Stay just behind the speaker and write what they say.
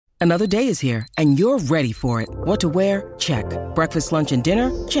Another day is here, and you're ready for it. What to wear? Check. Breakfast, lunch, and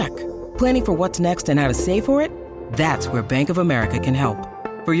dinner? Check. Planning for what's next and how to save for it? That's where Bank of America can help.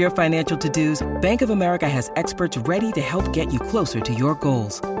 For your financial to-dos, Bank of America has experts ready to help get you closer to your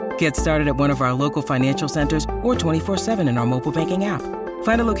goals. Get started at one of our local financial centers or 24/7 in our mobile banking app.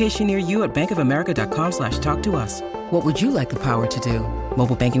 Find a location near you at bankofamerica.com/talktous. What would you like the power to do?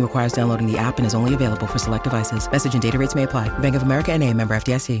 Mobile banking requires downloading the app and is only available for select devices. Message and data rates may apply. Bank of America N.A., member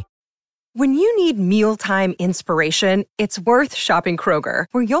FDIC. When you need mealtime inspiration, it's worth shopping Kroger,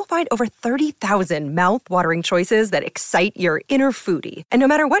 where you'll find over 30,000 mouth-watering choices that excite your inner foodie. And no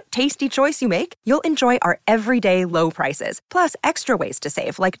matter what tasty choice you make, you'll enjoy our everyday low prices, plus extra ways to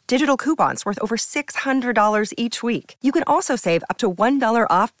save, like digital coupons worth over $600 each week. You can also save up to $1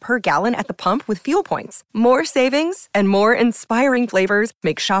 off per gallon at the pump with fuel points. More savings and more inspiring flavors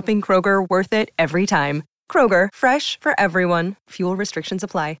make shopping Kroger worth it every time. Kroger, fresh for everyone. Fuel restrictions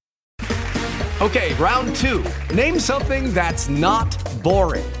apply. Okay, round two. Name something that's not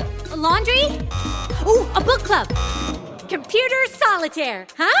boring. A laundry? Ooh, a book club. Computer solitaire,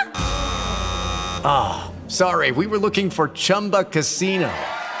 huh? Ah, sorry, we were looking for Chumba Casino.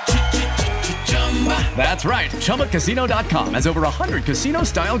 That's right, ChumbaCasino.com has over 100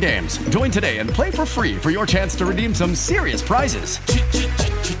 casino-style games. Join today and play for free for your chance to redeem some serious prizes.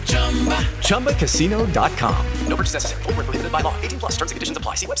 ChumbaCasino.com. No purchase necessary. Void where prohibited by law. 18+. Terms and conditions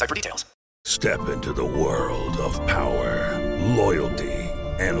apply. See website for details. Step into the world of power, loyalty,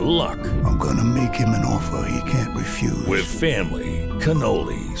 and luck. I'm gonna make him an offer he can't refuse. With family,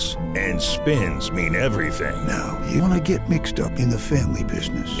 cannolis, and spins mean everything. Now, you wanna get mixed up in the family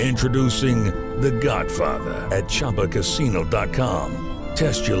business. Introducing The Godfather at ChumbaCasino.com.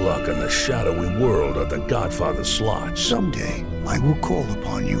 Test your luck in the shadowy world of The Godfather slot. Someday, I will call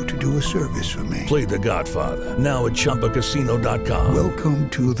upon you to do a service for me. Play The Godfather, now at ChumbaCasino.com. Welcome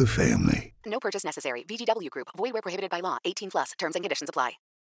to the family. No purchase necessary. VGW Group. Void where prohibited by law. 18+. Terms and conditions apply.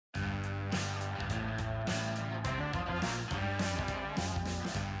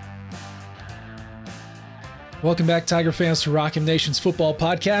 Welcome back, Tiger fans, to Rock 'Em Nation's football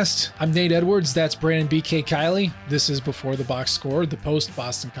podcast. I'm Nate Edwards. That's Brandon BK Kiley. This is Before the Box Score, the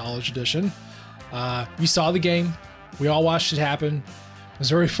post-Boston College edition. We saw the game. We all watched it happen.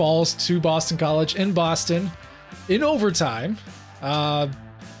 Missouri falls to Boston College in Boston in overtime.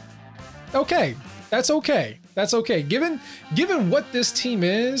 Okay, that's okay. That's okay. Given what this team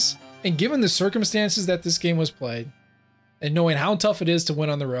is, and given the circumstances that this game was played, and knowing how tough it is to win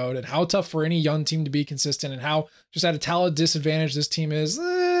on the road, and how tough for any young team to be consistent, and how just at a talent disadvantage this team is,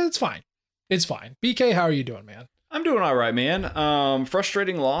 it's fine. It's fine. BK, how are you doing, man? I'm doing all right, man.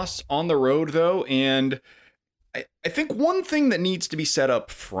 Frustrating loss on the road, though, and I think one thing that needs to be set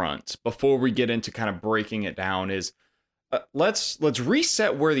up front before we get into kind of breaking it down is let's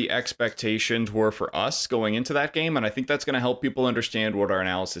reset where the expectations were for us going into that game, and I think that's going to help people understand what our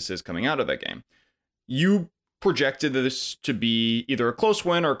analysis is coming out of that game. You projected this to be either a close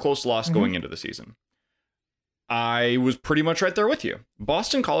win or a close loss going into the season. I was pretty much right there with you.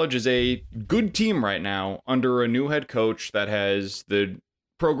 Boston College is a good team right now under a new head coach that has the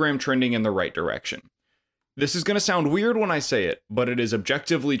program trending in the right direction. This is going to sound weird when I say it, but it is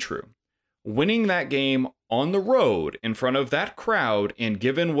objectively true. Winning that game on the road in front of that crowd, and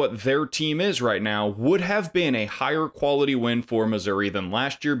given what their team is right now, would have been a higher quality win for Missouri than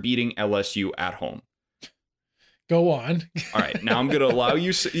last year beating LSU at home. Go on. All right, now I'm going to allow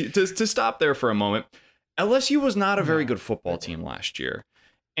you to stop there for a moment. LSU was not a very good football team last year,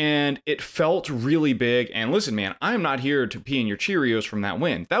 and it felt really big. And listen, man, I'm not here to pee in your Cheerios from that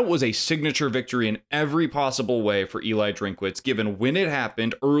win. That was a signature victory in every possible way for Eli Drinkwitz, given when it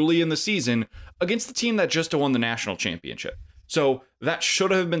happened early in the season against the team that just won the national championship. So that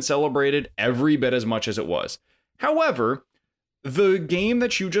should have been celebrated every bit as much as it was. However, the game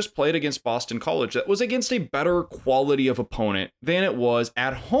that you just played against Boston College, that was against a better quality of opponent than it was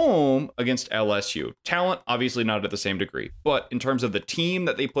at home against LSU. Talent, obviously not at the same degree, but in terms of the team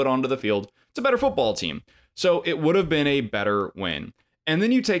that they put onto the field, it's a better football team. So it would have been a better win. And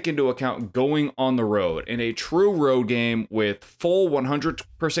then you take into account going on the road in a true road game with full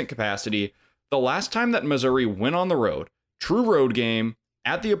 100% capacity. The last time that Missouri went on the road, true road game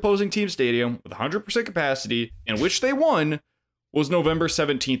at the opposing team stadium with 100% capacity, in which they won, was November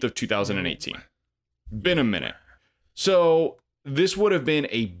 17th of 2018. Been a minute. So this would have been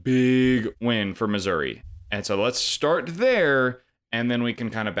a big win for Missouri. And so let's start there, and then we can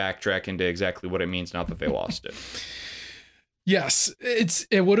kind of backtrack into exactly what it means now that they lost it. Yes,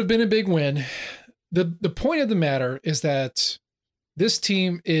 it would have been a big win. The point of the matter is that this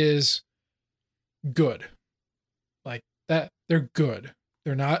team is good. Like that, they're good.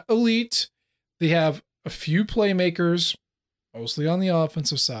 They're not elite. They have a few playmakers, mostly on the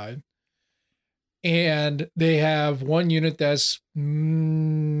offensive side. And they have one unit that's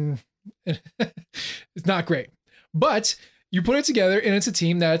it's not great. But you put it together and it's a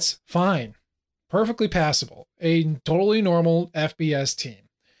team that's fine, perfectly passable, a totally normal FBS team.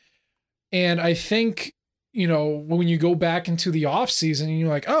 And I think, you know, when you go back into the offseason and you're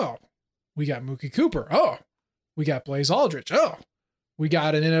like, oh, we got Mookie Cooper. Oh, we got Blaze Aldrich. Oh, we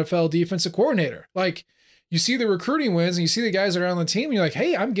got an NFL defensive coordinator. Like, you see the recruiting wins and you see the guys that are on the team and you're like,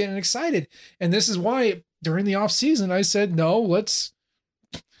 hey, I'm getting excited. And this is why during the offseason I said, no, let's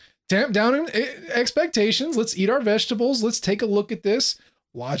tamp down expectations. Let's eat our vegetables. Let's take a look at this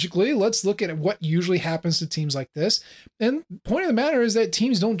logically. Let's look at what usually happens to teams like this. And the point of the matter is that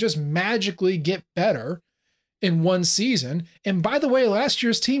teams don't just magically get better in one season. And by the way, last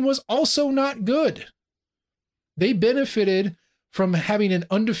year's team was also not good. They benefited from having an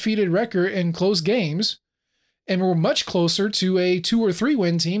undefeated record in close games and were much closer to a 2 or 3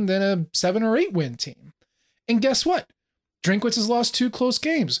 win team than a 7 or 8 win team. And guess what? Drinkwitz has lost 2 close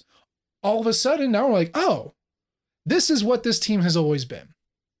games. All of a sudden, now we're like, oh, this is what this team has always been.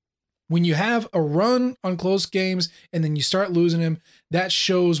 When you have a run on close games and then you start losing them, that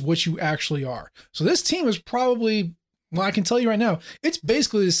shows what you actually are. So this team is probably, well, I can tell you right now, it's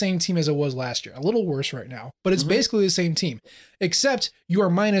basically the same team as it was last year. A little worse right now, but it's basically the same team, except you are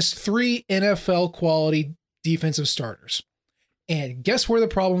minus 3 NFL quality defensive starters. And guess where the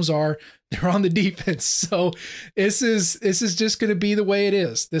problems are? They're on the defense. So this is just going to be the way it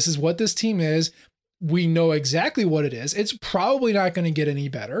is. This is what this team is. We know exactly what it is. It's probably not going to get any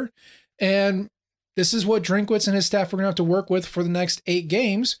better. And this is what Drinkwitz and his staff are going to have to work with for the next 8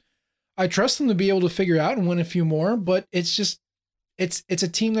 games. I trust them to be able to figure out and win a few more, but it's just, it's a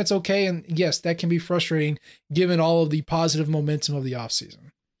team that's okay. And yes, that can be frustrating given all of the positive momentum of the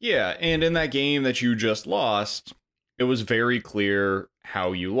offseason. Yeah, and in that game that you just lost, it was very clear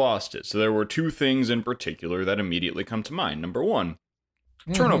how you lost it. So there were 2 things in particular that immediately come to mind. Number 1,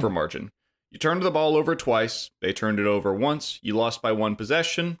 turnover margin. You turned the ball over twice. They turned it over once. You lost by 1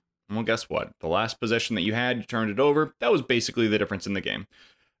 possession. Well, guess what? The last possession that you had, you turned it over. That was basically the difference in the game.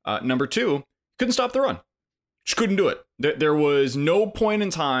 Number 2, couldn't stop the run. Just couldn't do it. There was no point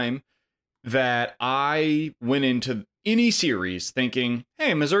in time that I went into any series thinking,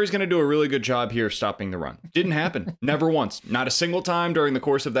 hey, Missouri's going to do a really good job here stopping the run. Didn't happen. Never once. Not a single time during the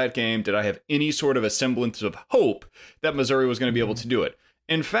course of that game did I have any sort of a semblance of hope that Missouri was going to be able to do it.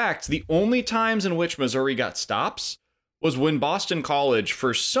 In fact, the only times in which Missouri got stops was when Boston College,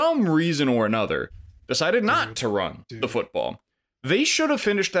 for some reason or another, decided not to run the football. They should have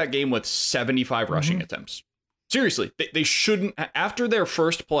finished that game with 75 rushing attempts. Seriously, they shouldn't. After their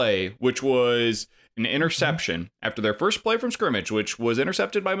first play, which was an interception, after their first play from scrimmage, which was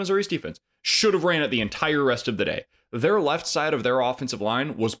intercepted by Missouri's defense, should have ran it the entire rest of the day. Their left side of their offensive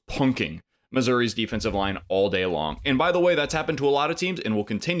line was punking Missouri's defensive line all day long. And by the way, that's happened to a lot of teams and will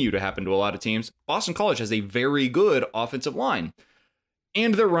continue to happen to a lot of teams. Boston College has a very good offensive line,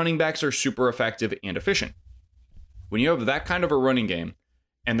 and their running backs are super effective and efficient. When you have that kind of a running game,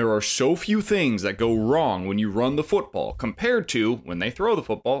 and there are so few things that go wrong when you run the football compared to when they throw the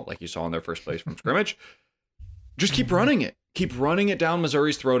football, like you saw in their first plays from scrimmage, just keep running it. Keep running it down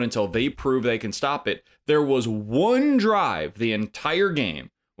Missouri's throat until they prove they can stop it. There was one drive the entire game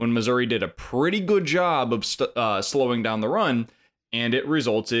when Missouri did a pretty good job of slowing down the run, and it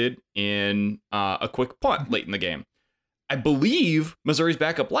resulted in a quick punt late in the game. I believe Missouri's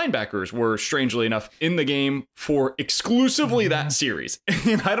backup linebackers were, strangely enough, in the game for exclusively that series.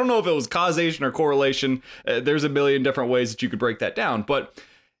 And I don't know if it was causation or correlation. There's a million different ways that you could break that down, but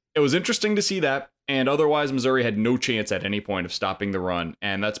it was interesting to see that. And otherwise, Missouri had no chance at any point of stopping the run.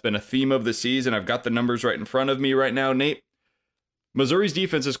 And that's been a theme of the season. I've got the numbers right in front of me right now, Nate. Missouri's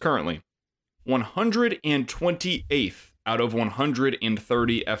defense is currently 128th out of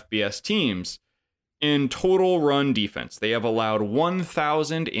 130 FBS teams in total run defense. They have allowed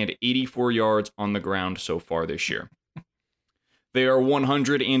 1,084 yards on the ground so far this year. They are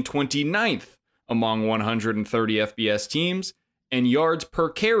 129th among 130 FBS teams in yards per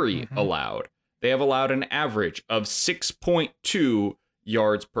carry allowed. They have allowed an average of 6.2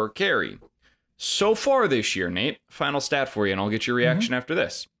 yards per carry. So far this year, Nate, final stat for you, and I'll get your reaction after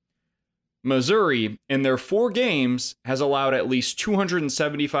this. Missouri, in their 4 games, has allowed at least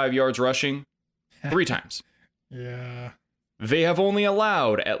 275 yards rushing 3 times. Yeah. They have only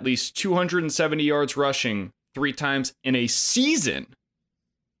allowed at least 270 yards rushing 3 times in a season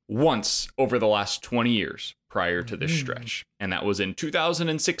once over the last 20 years prior to this stretch. And that was in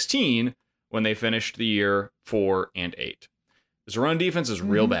 2016 when they finished the year 4-8. This run defense is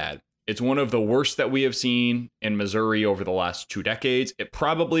real bad. It's one of the worst that we have seen in Missouri over the last 2 decades. It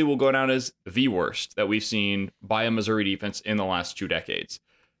probably will go down as the worst that we've seen by a Missouri defense in the last 2 decades.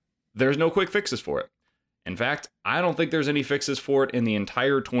 There's no quick fixes for it. In fact, I don't think there's any fixes for it in the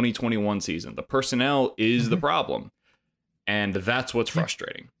entire 2021 season. The personnel is the problem. And that's what's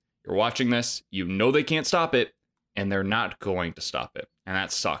frustrating. You're watching this, you know they can't stop it, and they're not going to stop it. And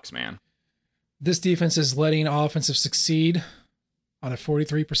that sucks, man. This defense is letting offensive succeed on a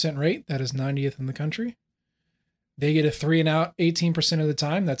 43% rate. That is 90th in the country. They get a 3 and out 18% of the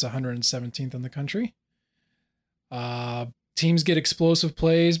time. That's 117th in the country. Teams get explosive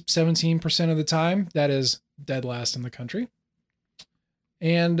plays 17% of the time. That is dead last in the country.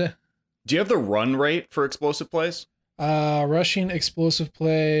 And do you have the run rate for explosive plays? Rushing explosive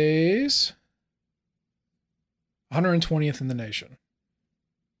plays, 120th in the nation.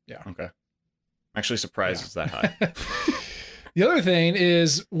 Yeah. Okay. I'm actually surprised it's that high. The other thing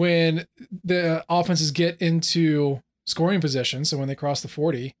is when the offenses get into scoring position, so when they cross the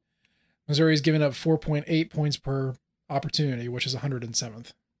 40, Missouri's giving up 4.8 points per opportunity, which is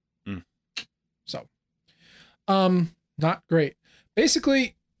 107th. So, not great.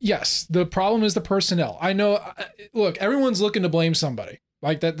 Basically, yes, the problem is the personnel. I know, look, everyone's looking to blame somebody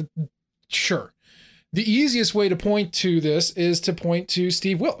like that. Sure. The easiest way to point to this is to point to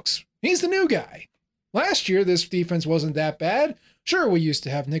Steve Wilkes. He's the new guy. Last year, this defense wasn't that bad. Sure, we used to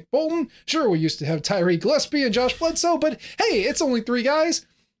have Nick Bolton. Sure, we used to have Tyree Gillespie and Josh Bledsoe, but hey, it's only 3 guys.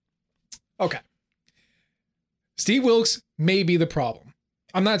 Okay. Steve Wilkes may be the problem.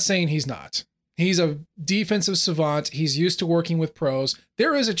 I'm not saying he's not. He's a defensive savant. He's used to working with pros.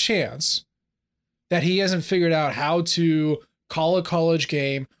 There is a chance that he hasn't figured out how to call a college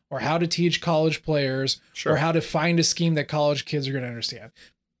game or how to teach college players or how to find a scheme that college kids are going to understand.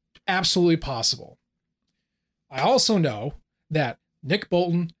 Absolutely possible. I also know that Nick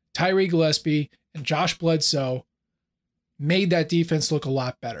Bolton, Tyree Gillespie, and Josh Bledsoe made that defense look a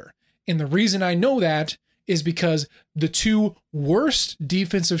lot better. And the reason I know that is because the 2 worst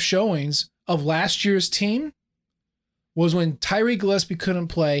defensive showings of last year's team was when Tyree Gillespie couldn't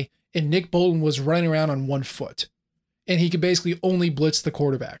play and Nick Bolton was running around on 1 foot. And he could basically only blitz the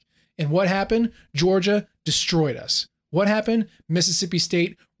quarterback. And what happened? Georgia destroyed us. What happened? Mississippi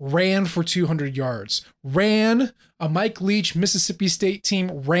State ran for 200 yards. Ran. A Mike Leach Mississippi State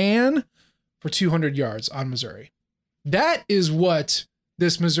team ran for 200 yards on Missouri. That is what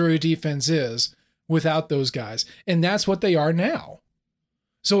this Missouri defense is without those guys. And that's what they are now.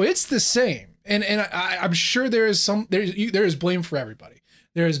 So it's the same. And I'm sure there is blame for everybody.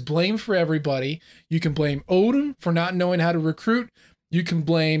 There is blame for everybody. You can blame Odom for not knowing how to recruit. You can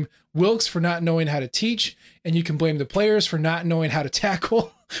blame Wilkes for not knowing how to teach. And you can blame the players for not knowing how to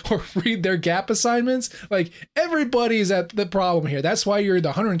tackle or read their gap assignments. Like, everybody's at the problem here. That's why you're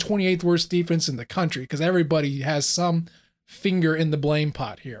the 128th worst defense in the country, because everybody has some finger in the blame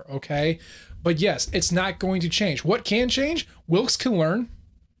pot here, okay? But yes, it's not going to change. What can change? Wilkes can learn.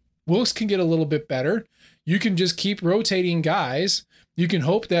 Wilkes can get a little bit better. You can just keep rotating guys. You can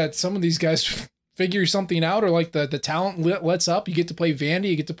hope that some of these guys figure something out, or like the talent lets up. You get to play Vandy,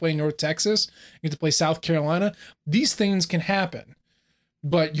 you get to play North Texas, you get to play South Carolina. These things can happen.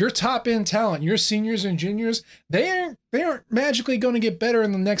 But your top end talent, your seniors and juniors, they aren't magically going to get better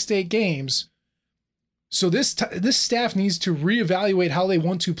in the next 8 games. So this staff needs to reevaluate how they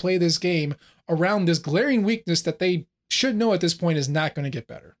want to play this game around this glaring weakness that they should know at this point is not going to get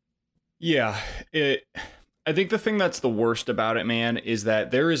better. Yeah, I think the thing that's the worst about it, man, is that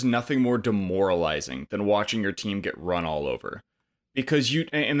there is nothing more demoralizing than watching your team get run all over. Because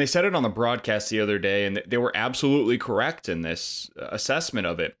and they said it on the broadcast the other day, and they were absolutely correct in this assessment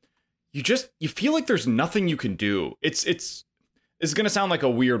of it. You feel like there's nothing you can do. It's going to sound like a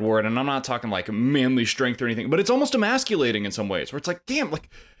weird word, and I'm not talking like manly strength or anything, but it's almost emasculating in some ways, where it's like, damn, like,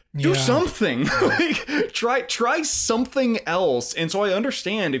 do something. Like, try something else. And so I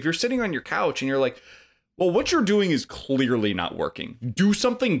understand if you're sitting on your couch and you're like, well, what you're doing is clearly not working. Do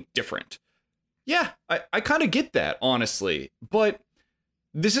something different. Yeah, I kind of get that, honestly. But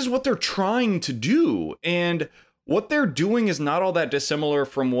this is what they're trying to do. And what they're doing is not all that dissimilar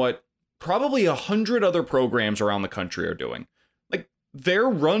from what probably 100 other programs around the country are doing. Like, their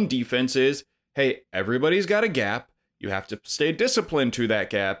run defense is, hey, everybody's got a gap. You have to stay disciplined to that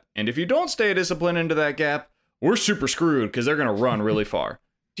gap. And if you don't stay disciplined into that gap, we're super screwed because they're going to run really far.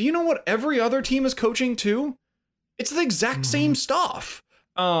 Do you know what every other team is coaching to? It's the exact same stuff.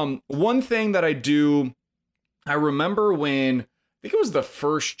 One thing that I remember when, I think it was the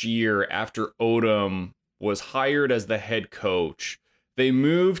first year after Odom was hired as the head coach, they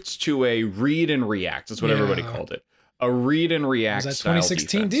moved to a read and react. That's what everybody called it. a read and It react was that style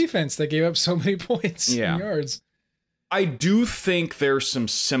 2016 defense that gave up so many points and yards. I do think there's some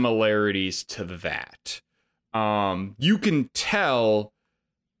similarities to that. You can tell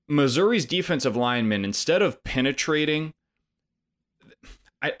Missouri's defensive linemen, instead of penetrating,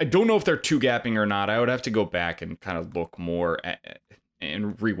 I don't know if they're two gapping or not. I would have to go back and kind of look more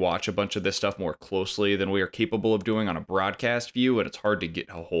and rewatch a bunch of this stuff more closely than we are capable of doing on a broadcast view, and it's hard to get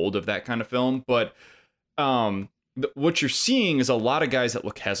a hold of that kind of film. But what you're seeing is a lot of guys that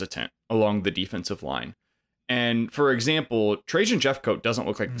look hesitant along the defensive line. And for example, Trajan Jeffcoat doesn't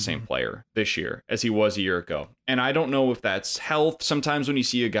look like the same player this year as he was a year ago. And I don't know if that's health. Sometimes when you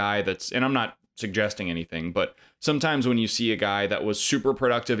see a guy that's, and I'm not suggesting anything, but sometimes when you see a guy that was super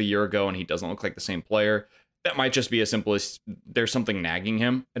productive a year ago and he doesn't look like the same player, that might just be as simple as there's something nagging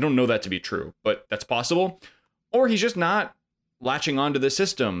him. I don't know that to be true, but that's possible. Or he's just not latching onto the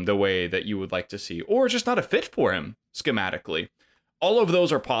system the way that you would like to see, or just not a fit for him schematically. All of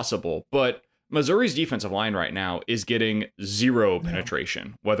those are possible, but Missouri's defensive line right now is getting zero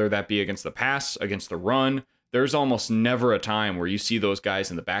penetration, whether that be against the pass, against the run. There's almost never a time where you see those guys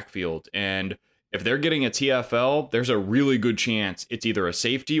in the backfield. And if they're getting a TFL, there's a really good chance it's either a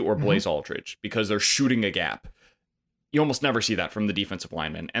safety or Blaze Aldridge because they're shooting a gap. You almost never see that from the defensive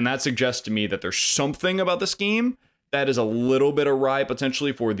linemen. And that suggests to me that there's something about the scheme that is a little bit awry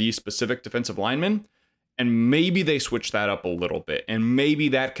potentially for these specific defensive linemen. And maybe they switch that up a little bit. And maybe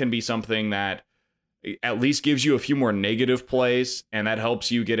that can be something that at least gives you a few more negative plays. And that helps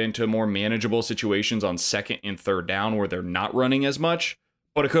you get into more manageable situations on second and third down where they're not running as much.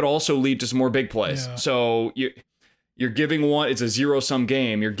 But it could also lead to some more big plays. Yeah. So you're giving one, it's a zero-sum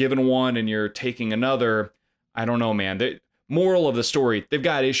game. You're giving one and you're taking another. I don't know, man. The moral of the story, they've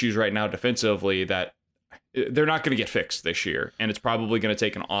got issues right now defensively that they're not going to get fixed this year. And it's probably going to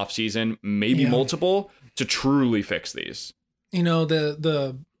take an off season, maybe multiple, to truly fix these. You know,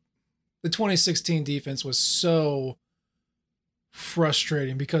 the 2016 defense was so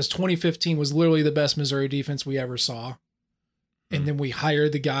frustrating because 2015 was literally the best Missouri defense we ever saw. And then we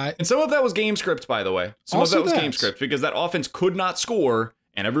hired the guy. And some of that was game script, by the way. Some of that was game script because that offense could not score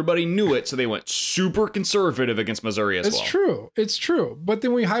and everybody knew it. So they went super conservative against Missouri as well. It's true. It's true. But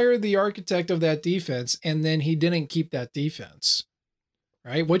then we hired the architect of that defense and then he didn't keep that defense.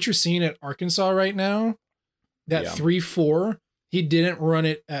 Right? What you're seeing at Arkansas right now, that 3-4, he didn't run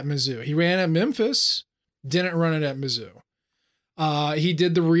it at Mizzou. He ran at Memphis, didn't run it at Mizzou. He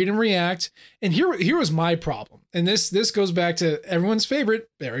did the read and react. And here was my problem. And this goes back to everyone's favorite.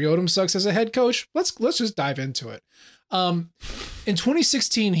 Barry Odom sucks as a head coach. Let's just dive into it. In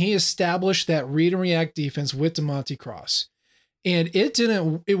 2016, he established that read and react defense with DeMonte Cross. And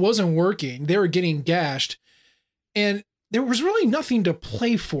it wasn't working. They were getting gashed. And there was really nothing to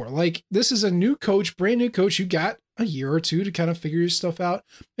play for. Like, this is a new coach, brand new coach. You got a year or two to kind of figure your stuff out.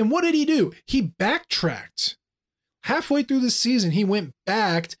 And what did he do? He backtracked. Halfway through the season, he went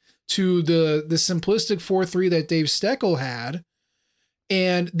back to the simplistic 4-3 that Dave Steckel had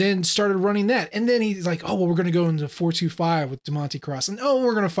and then started running that. And then he's like, oh, well, we're going to go into 4-2-5 with DeMonte Cross. And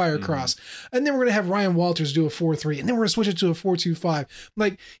we're going to fire Cross. And then we're going to have Ryan Walters do a 4-3. And then we're going to switch it to a 4-2-5.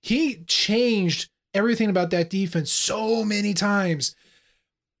 Like, he changed everything about that defense so many times.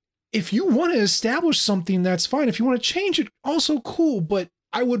 If you want to establish something, that's fine. If you want to change it, also cool. But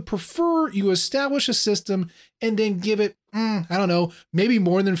I would prefer you establish a system and then give it, I don't know, maybe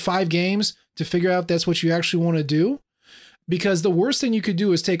more than 5 games to figure out if that's what you actually want to do. Because the worst thing you could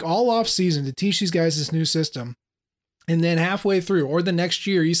do is take all off season to teach these guys this new system. And then halfway through or the next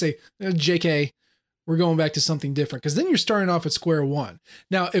year, you say, JK, we're going back to something different. Because then you're starting off at square one.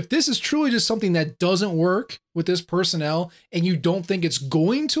 Now, if this is truly just something that doesn't work with this personnel and you don't think it's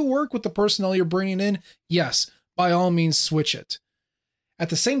going to work with the personnel you're bringing in, yes, by all means, switch it. At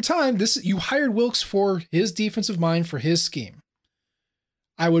the same time, you hired Wilkes for his defensive mind, for his scheme.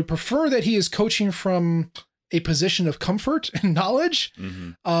 I would prefer that he is coaching from a position of comfort and knowledge,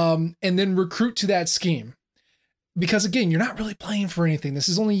 and then recruit to that scheme. Because again, you're not really playing for anything. This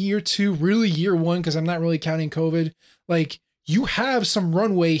is only year 2, really year 1, because I'm not really counting COVID. Like, you have some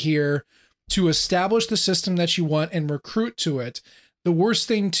runway here to establish the system that you want and recruit to it. The worst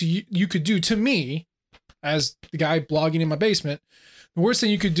thing you could do to me, as the guy blogging in my basement, the worst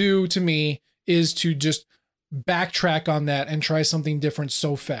thing you could do to me is to just backtrack on that and try something different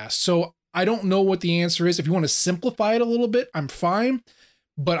so fast. So I don't know what the answer is. If you want to simplify it a little bit, I'm fine.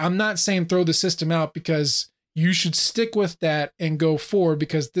 But I'm not saying throw the system out, because you should stick with that and go forward,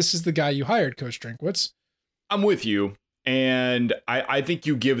 because this is the guy you hired, Coach Drinkwitz. I'm with you. And I think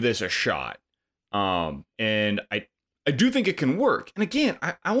you give this a shot. And I do think it can work. And again,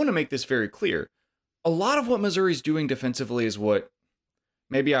 I want to make this very clear. a lot of what Missouri's doing defensively is what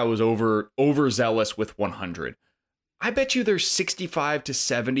maybe I was overzealous with 100. I bet you there's 65 to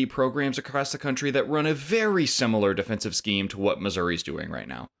 70 programs across the country that run a very similar defensive scheme to what Missouri's doing right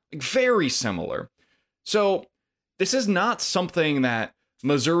now. Like, very similar. So this is not something that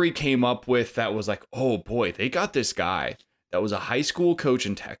Missouri came up with that was like, oh boy, they got this guy that was a high school coach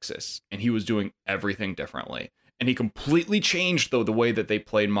in Texas, and he was doing everything differently. And he completely changed, though, the way that they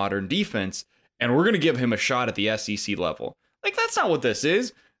played modern defense, and we're going to give him a shot at the SEC level. Like, that's not what this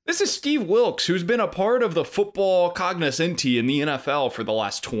is. This is Steve Wilkes, who's been a part of the football cognoscenti in the NFL for the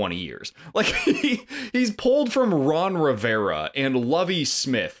last 20 years. Like, he's pulled from Ron Rivera and Lovie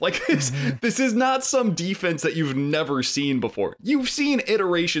Smith. Like, this is not some defense that you've never seen before. You've seen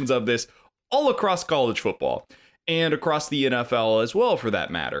iterations of this all across college football and across the NFL as well, for that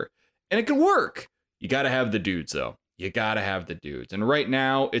matter. And it can work. You got to have the dudes, though. You got to have the dudes. And right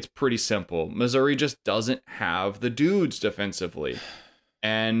now, it's pretty simple. Missouri just doesn't have the dudes defensively.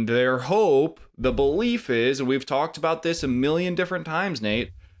 And their hope, the belief is, and we've talked about this a million different times,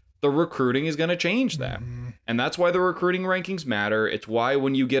 Nate, the recruiting is going to change that. And that's why the recruiting rankings matter. It's why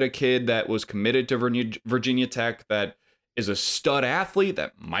when you get a kid that was committed to Virginia Tech that is a stud athlete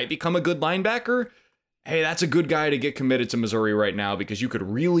that might become a good linebacker, hey, that's a good guy to get committed to Missouri right now, because you could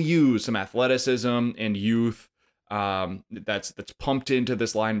really use some athleticism and youth that's pumped into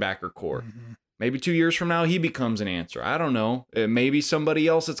this linebacker core. Maybe 2 years from now, he becomes an answer. I don't know. Maybe somebody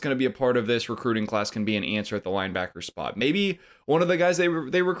else that's going to be a part of this recruiting class can be an answer at the linebacker spot. Maybe one of the guys they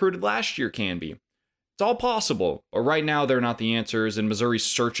recruited last year can be. It's all possible. But right now, they're not the answers, and Missouri's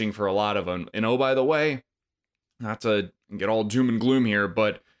searching for a lot of them. And oh, by the way, not to get all doom and gloom here,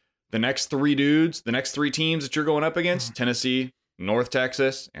 but the next three teams that you're going up against, Tennessee, North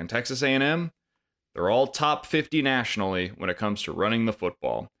Texas, and Texas A&M, they're all top 50 nationally when it comes to running the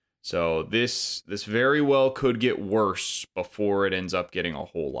football. So this very well could get worse before it ends up getting a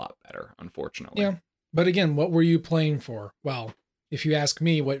whole lot better, unfortunately. Yeah. But again, what were you playing for? Well, if you ask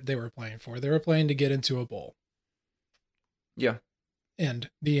me what they were playing for, they were playing to get into a bowl. Yeah. And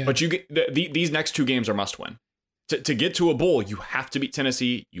the end. But you get these next two games are must win. To get to a bowl, you have to beat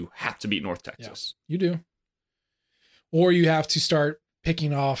Tennessee. You have to beat North Texas. Yeah, you do. Or you have to start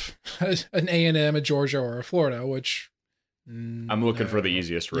picking off an A&M, a Georgia, or a Florida, which... I'm looking for the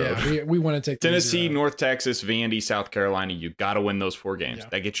easiest road. Yeah, we want to take Tennessee, North Texas, Vandy, South Carolina. You got to win those 4 games. Yeah.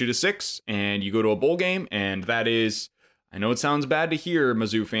 That gets you to 6, and you go to a bowl game, and that is, I know it sounds bad to hear,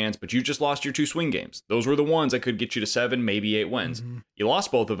 Mizzou fans, but you just lost your 2 swing games. Those were the ones that could get you to 7, maybe 8 wins. You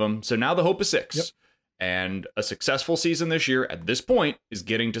lost both of them, so now the hope is 6. Yep. And a successful season this year at this point is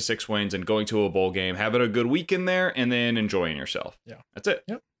getting to 6 wins and going to a bowl game, having a good week in there, and then enjoying yourself. Yeah, that's it.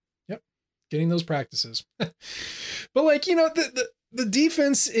 Yep. Getting those practices. But like, you know, the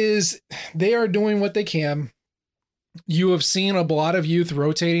defense is, they are doing what they can. You have seen a lot of youth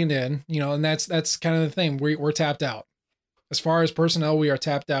rotating in, you know, and that's kind of the thing. We're tapped out. As far as personnel, we are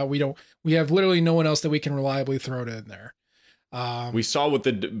tapped out. We have literally no one else that we can reliably throw it in there. We saw what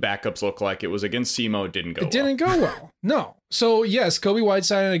the backups look like. It was against SEMO. It didn't go well. No. So yes, Kobe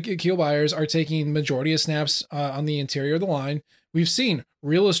Whiteside and Akil Byers are taking majority of snaps on the interior of the line. We've seen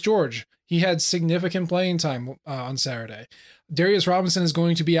Realist George. He had significant playing time on Saturday. Darius Robinson is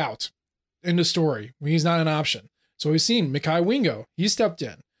going to be out. End of story. He's not an option. So we've seen Mekhi Wingo. He stepped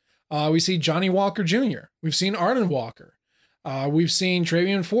in. We see Johnny Walker Jr. We've seen Arden Walker. We've seen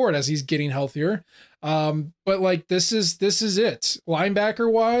Travion Ford as he's getting healthier. But like, this is it. Linebacker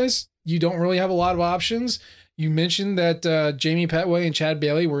wise, you don't really have a lot of options. You mentioned that Jamie Petway and Chad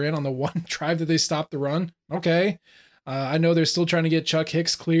Bailey were in on the one drive that they stopped the run. Okay. I know they're still trying to get Chuck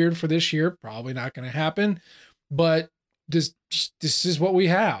Hicks cleared for this year. Probably not going to happen, but this is what we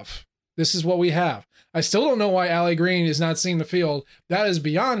have. This is what we have. I still don't know why Allie Green is not seeing the field. That is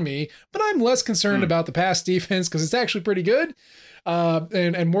beyond me, but I'm less concerned about the pass defense because it's actually pretty good,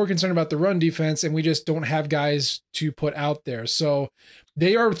 and more concerned about the run defense, and we just don't have guys to put out there. So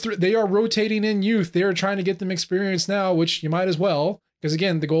they are rotating in youth. They are trying to get them experience now, which you might as well, because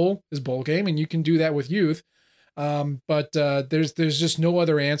again, the goal is bowl game, and you can do that with youth. But there's just no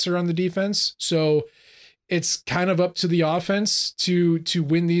other answer on the defense. So it's kind of up to the offense to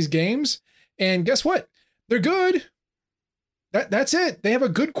win these games. And guess what? They're good. That's it. They have a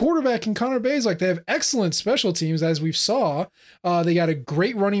good quarterback in Connor Bazelak. They have excellent special teams, as we've saw. They got a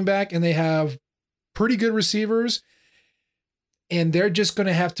great running back, and they have pretty good receivers. And they're just going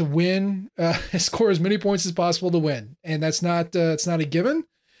to have to win, score as many points as possible to win. And that's not it's not a given.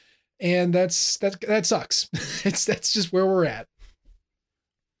 And that sucks. That's just where we're at.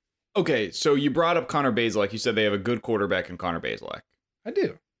 Okay, so you brought up Connor Bazelak. You said they have a good quarterback in Connor Bazelak. I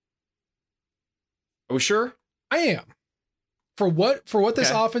do. Are we sure? I am. For what this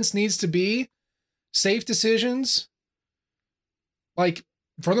offense needs to be, safe decisions, like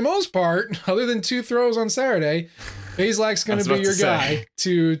for the most part, other than 2 throws on Saturday, Bazelak's going to be your guy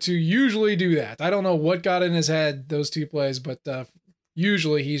to usually do that. I don't know what got in his head those 2 plays, but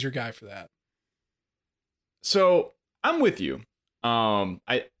usually he's your guy for that. So I'm with you.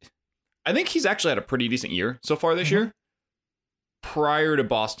 I think he's actually had a pretty decent year so far this year prior to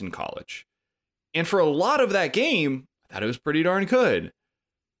Boston College. And for a lot of that game, I thought it was pretty darn good.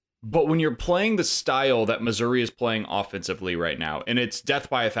 But when you're playing the style that Missouri is playing offensively right now, and it's death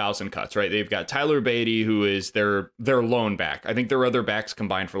by 1,000 cuts, right? They've got Tyler Beatty, who is their lone back. I think their other backs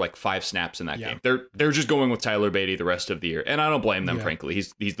combined for like 5 snaps in that game. They're just going with Tyler Beatty the rest of the year. And I don't blame them, frankly.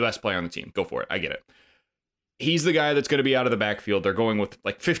 He's the best player on the team. Go for it. I get it. He's the guy that's going to be out of the backfield. They're going with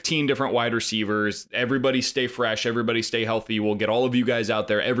like 15 different wide receivers. Everybody stay fresh. Everybody stay healthy. We'll get all of you guys out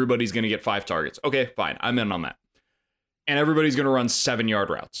there. Everybody's going to get 5 targets. Okay, fine. I'm in on that. And everybody's going to run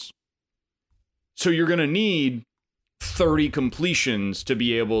 7-yard routes. So you're going to need 30 completions to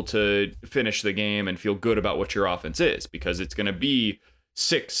be able to finish the game and feel good about what your offense is, because it's going to be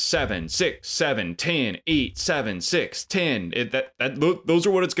 6, 7, 6, 7, 10, 8, 7, 6, 10. Those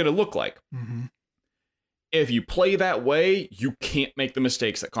are what it's going to look like. Mm-hmm. If you play that way, you can't make the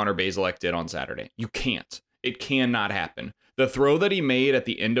mistakes that Connor Bazelak did on Saturday. You can't. It cannot happen. The throw that he made at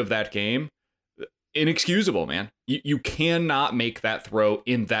the end of that game, inexcusable, man. You cannot make that throw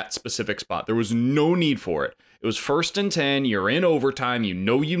in that specific spot. There was no need for it. It was 1st and 10. You're in overtime. You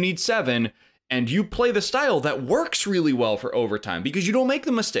know you need 7. And you play the style that works really well for overtime because you don't make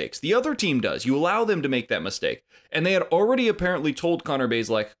the mistakes. The other team does. You allow them to make that mistake. And they had already apparently told Connor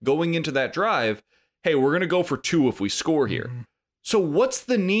Bazelak going into that drive, hey, we're going to go for 2 if we score here. Mm-hmm. So what's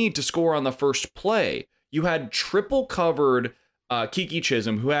the need to score on the first play? You had triple covered Keke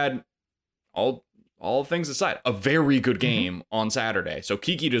Chisholm, who had, all things aside, a very good game on Saturday. So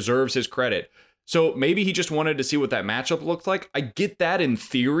Keke deserves his credit. So maybe he just wanted to see what that matchup looked like. I get that in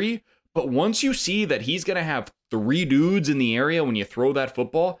theory, but once you see that he's going to have 3 dudes in the area when you throw that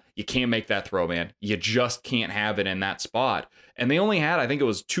football, you can't make that throw, man. You just can't have it in that spot. And they only had, I think it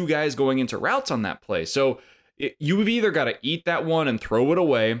was 2 guys going into routes on that play. So you've either got to eat that one and throw it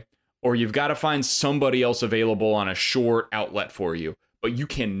away, or you've got to find somebody else available on a short outlet for you. But you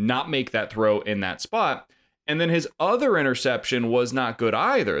cannot make that throw in that spot. And then his other interception was not good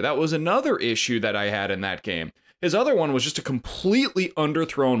either. That was another issue that I had in that game. His other one was just a completely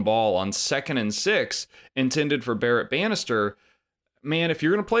underthrown ball on 2nd and 6 intended for Barrett Bannister. Man, if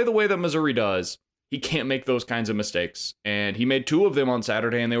you're going to play the way that Missouri does, he can't make those kinds of mistakes. And he made 2 of them on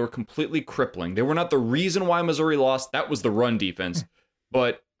Saturday, and they were completely crippling. They were not the reason why Missouri lost. That was the run defense.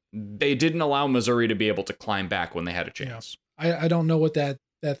 But they didn't allow Missouri to be able to climb back when they had a chance. I don't know what that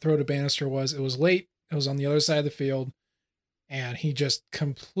throw to Bannister was. It was late. It was on the other side of the field, and he just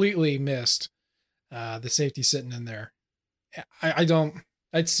completely missed the safety sitting in there. I don't.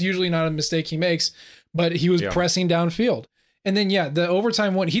 That's usually not a mistake he makes, but he was pressing downfield. And then, the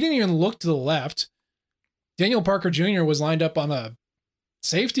overtime one, he didn't even look to the left. Daniel Parker Jr. was lined up on a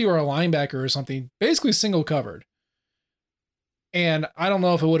safety or a linebacker or something, basically single covered. And I don't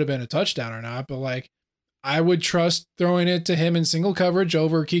know if it would have been a touchdown or not, but I would trust throwing it to him in single coverage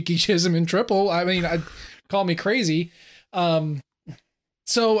over Keke Chisholm in triple. I mean, call me crazy.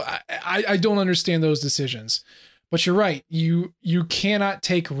 So I don't understand those decisions, but you're right. You cannot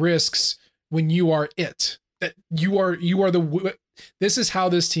take risks when you are it. That you are this is how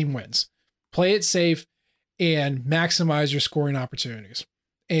this team wins. Play it safe and maximize your scoring opportunities.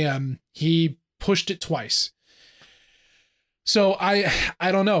 And he pushed it twice. So I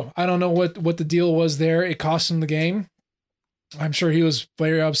don't know. I don't know what the deal was there. It cost him the game. I'm sure he was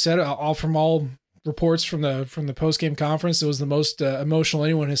very upset. All reports from the post-game conference, it was the most emotional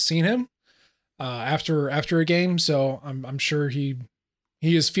anyone has seen him after a game. So I'm sure he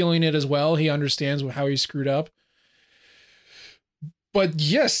is feeling it as well. He understands how he screwed up. But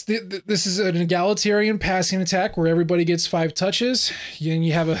yes, this is an egalitarian passing attack where everybody gets 5 touches. And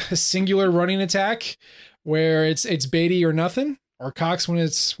you have a singular running attack where it's Beatty or nothing, or Cox when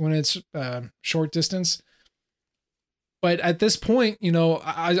it's short distance. But at this point, I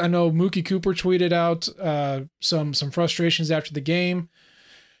know Mookie Cooper tweeted out some frustrations after the game,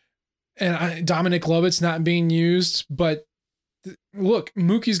 and Dominic Lovett's not being used. But look,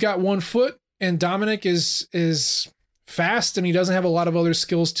 Mookie's got 1 foot, and Dominic is fast, and he doesn't have a lot of other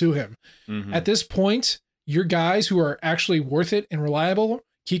skills to him. Mm-hmm. At this point, your guys who are actually worth it and reliable: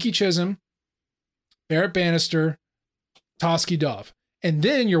 Keke Chisholm, Barrett Bannister, Toski Dove. And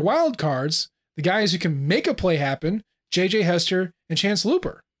then your wild cards, the guys who can make a play happen: JJ Hester and Chance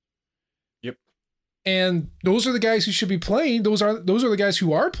Looper. Yep. And those are the guys who should be playing. Those are the guys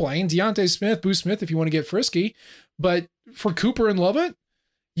who are playing. Deontay Smith, Boo Smith, if you want to get frisky. But for Cooper and Lovett,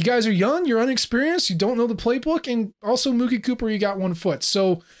 you guys are young, you're unexperienced, you don't know the playbook, and also Mookie Cooper, you got 1 foot.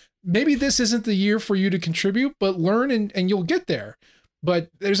 So maybe this isn't the year for you to contribute, but learn and you'll get there. But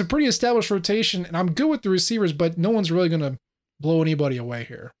there's a pretty established rotation, and I'm good with the receivers, but no one's really going to blow anybody away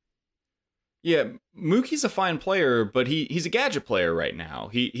here. Yeah, Mookie's a fine player, but he's a gadget player right now.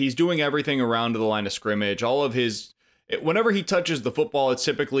 He's doing everything around the line of scrimmage. All of his, whenever he touches the football, it's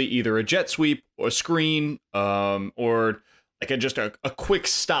typically either a jet sweep or a screen, or like just a quick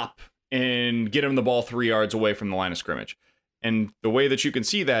stop and get him the ball 3 yards away from the line of scrimmage. And the way that you can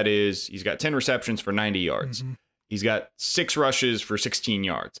see that is he's got 10 receptions for 90 yards. Mm-hmm. He's got 6 rushes for 16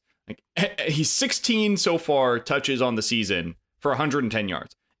 yards. Like, he's 16 so far touches on the season for 110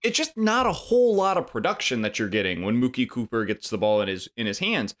 yards. It's just not a whole lot of production that you're getting when Mookie Cooper gets the ball in his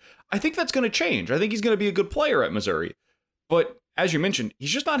hands. I think that's going to change. I think he's going to be a good player at Missouri. But as you mentioned, he's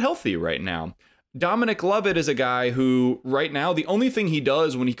just not healthy right now. Dominic Lovett is a guy who right now, the only thing he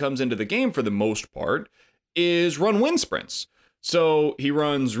does when he comes into the game for the most part is run wind sprints. So he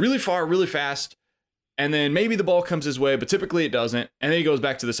runs really far, really fast, and then maybe the ball comes his way, but typically it doesn't. And then he goes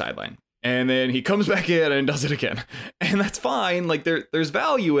back to the sideline. And then he comes back in and does it again. And that's fine. Like there's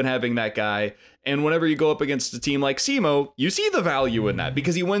value in having that guy. And whenever you go up against a team like SEMO, you see the value in that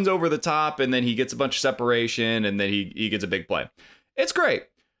because he wins over the top and then he gets a bunch of separation and then he gets a big play. It's great.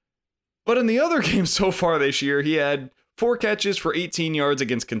 But in the other games so far this year, he had 4 catches for 18 yards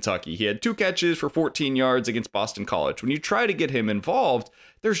against Kentucky. He had 2 catches for 14 yards against Boston College. When you try to get him involved,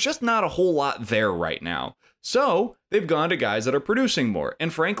 there's just not a whole lot there right now. So they've gone to guys that are producing more.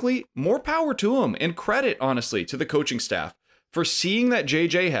 And frankly, more power to them, and credit, honestly, to the coaching staff for seeing that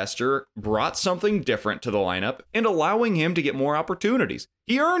J.J. Hester brought something different to the lineup and allowing him to get more opportunities.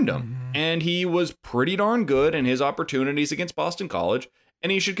 He earned them, and he was pretty darn good in his opportunities against Boston College,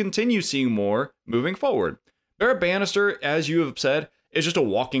 and he should continue seeing more moving forward. Barrett Bannister, as you have said, is just a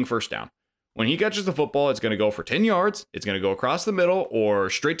walking first down. When he catches the football, it's going to go for 10 yards, it's going to go across the middle or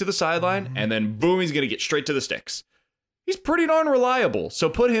straight to the sideline, and then boom, he's going to get straight to the sticks. He's pretty darn reliable, so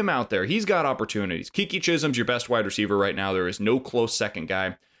put him out there. He's got opportunities. Kiki Chisholm's your best wide receiver right now. There is no close second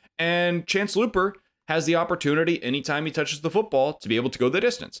guy. And Chance Looper has the opportunity anytime he touches the football to be able to go the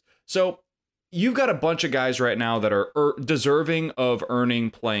distance. So you've got a bunch of guys right now that are deserving of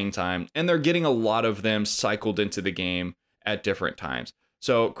earning playing time, and they're getting a lot of them cycled into the game at different times.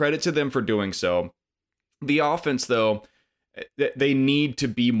 So credit to them for doing so. The offense, though, they need to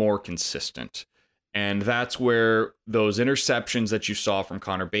be more consistent. And that's where those interceptions that you saw from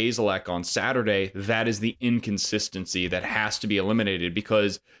Connor Bazelak on Saturday, that is the inconsistency that has to be eliminated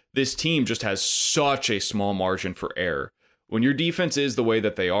because this team just has such a small margin for error. When your defense is the way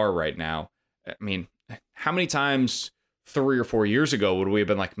that they are right now, I mean, how many times 3 or 4 years ago would we have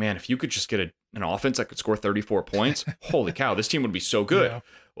been like, man, if you could just get an offense that could score 34 points, holy cow, this team would be so good. Yeah.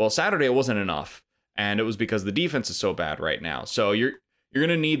 Well, Saturday it wasn't enough, and it was because the defense is so bad right now. So you're going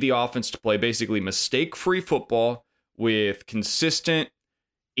to need the offense to play basically mistake-free football with consistent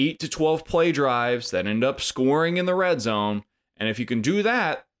 8 to 12 play drives that end up scoring in the red zone. And if you can do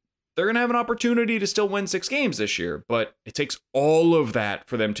that, they're going to have an opportunity to still win 6 games this year. But it takes all of that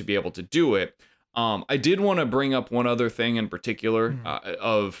for them to be able to do it. I did want to bring up one other thing in particular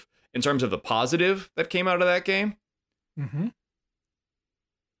in terms of the positive that came out of that game. Mm-hmm.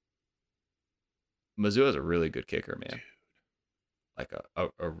 Mizzou has a really good kicker, man. Dude. Like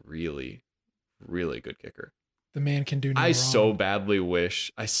a really, really good kicker. The man can do no wrong. I so badly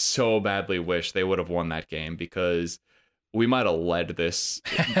wish they would have won that game because we might have led this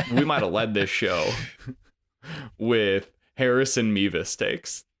show with Harrison Mevis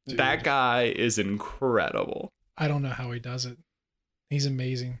takes. Dude. That guy is incredible. I don't know how he does it. He's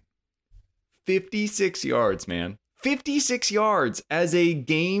amazing. 56 yards, man. 56 yards as a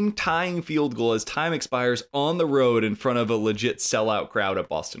game-tying field goal as time expires on the road in front of a legit sellout crowd at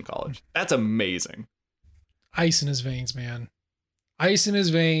Boston College. That's amazing. Ice in his veins, man. Ice in his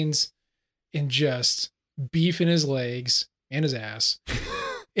veins and just beef in his legs and his ass.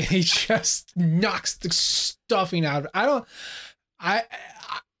 And he just knocks the stuffing out of it.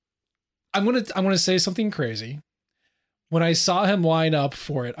 I'm gonna say something crazy. When I saw him line up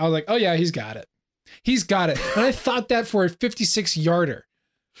for it, I was like, oh yeah, he's got it. He's got it. And I thought that for a 56-yarder.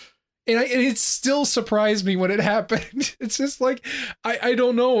 And it still surprised me when it happened. It's just like, I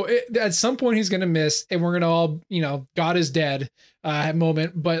don't know. At some point he's going to miss and we're going to all, God is dead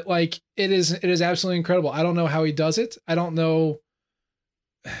moment. But like, it is absolutely incredible. I don't know how he does it. I don't know.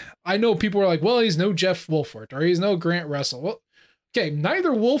 I know people are like, well, he's no Jeff Wolford or he's no Grant Russell. Well, Okay,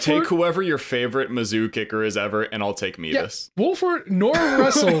 neither Wolford... Take whoever your favorite Mizzou kicker is ever, and I'll take Mevis. Wolford nor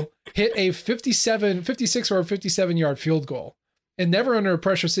Russell hit a 56 or 57-yard field goal. And never under a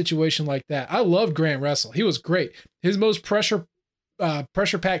pressure situation like that. I love Grant Russell. He was great. His most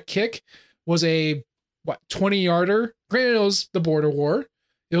pressure-packed kick was a 20-yarder. Granted, it was the border war.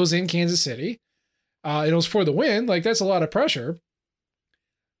 It was in Kansas City. It was for the win. Like, that's a lot of pressure.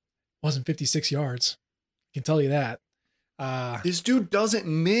 Wasn't 56 yards. I can tell you that. This dude doesn't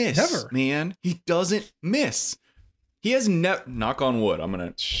miss. Never. Man. He doesn't miss. He has knock on wood. I'm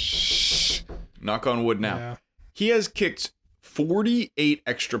going to knock on wood now. Yeah. He has kicked 48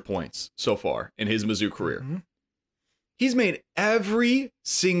 extra points so far in his Mizzou career. Mm-hmm. He's made every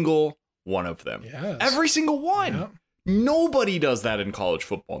single one of them. Yes. Every single one. Yeah. Nobody does that in college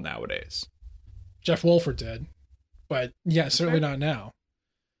football nowadays. Jeff Wolford did. But yeah, certainly not now.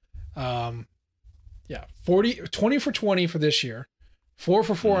 20 for 20 for this year. 4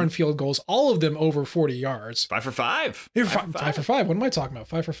 for 4 on field goals, all of them over 40 yards. 5 for 5. 5 for 5. What am I talking about?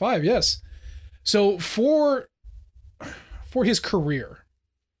 5 for 5. Yes. So for his career,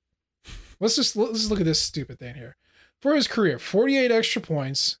 let's look at this stupid thing here. For his career, 48 extra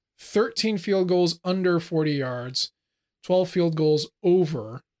points, 13 field goals under 40 yards, 12 field goals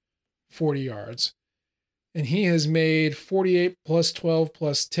over 40 yards. And he has made 48 plus 12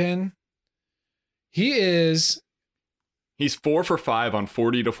 plus 10. He's 4 for 5 on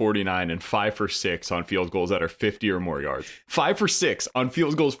 40 to 49 and 5 for 6 on field goals that are 50 or more yards. 5 for 6 on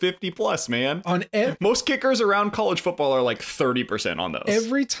field goals 50 plus, man. Most kickers around college football are like 30% on those.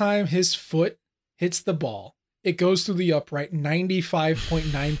 Every time his foot hits the ball, it goes through the upright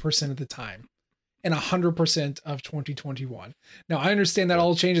 95.9% of the time and 100% of 2021. Now, I understand that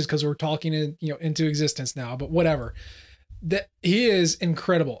all changes because we're talking into existence now, but whatever. That he is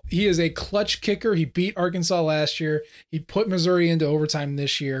incredible. He is a clutch kicker. He beat Arkansas last year. He put Missouri into overtime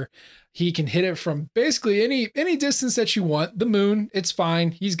this year. He can hit it from basically any distance that you want. The moon, it's fine.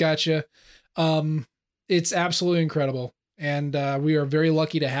 He's got you. It's absolutely incredible. And we are very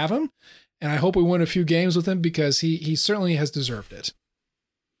lucky to have him. And I hope we win a few games with him because he certainly has deserved it.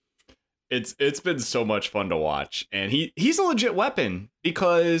 It's been so much fun to watch. And he's a legit weapon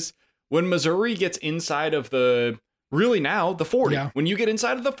because when Missouri gets inside of the 40, when you get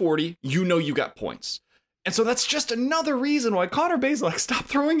inside of the 40, you got points. And so that's just another reason why Connor Bazelak stopped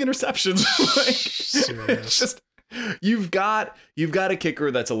throwing interceptions. It's just, you've got a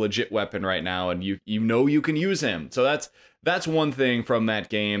kicker that's a legit weapon right now, and you can use him. So that's one thing from that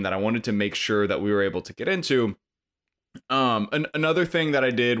game that I wanted to make sure that we were able to get into. Another thing that I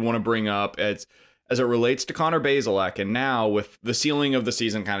did want to bring up as it relates to Connor Bazelak, and now with the ceiling of the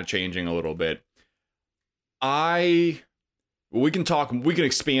season kind of changing a little bit, we can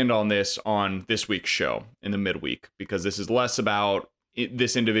expand on this on this week's show in the midweek, because this is less about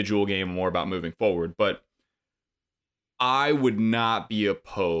this individual game, more about moving forward. But I would not be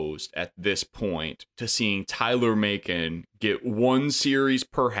opposed at this point to seeing Tyler Macon get one series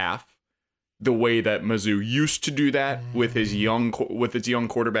per half, the way that Mizzou used to do that with its young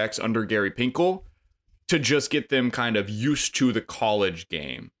quarterbacks under Gary Pinkel, to just get them kind of used to the college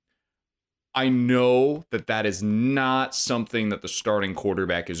game. I know that is not something that the starting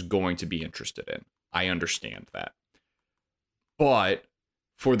quarterback is going to be interested in. I understand that. But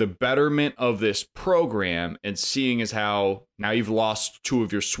for the betterment of this program, and seeing as how now you've lost 2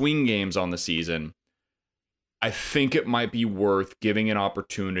 of your swing games on the season, I think it might be worth giving an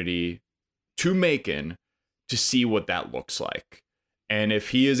opportunity to Macon to see what that looks like. And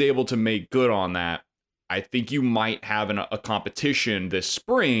if he is able to make good on that, I think you might have a competition this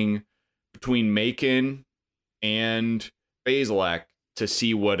spring between Macon and Bazelak to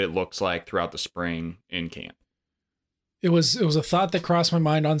see what it looks like throughout the spring in camp. It was a thought that crossed my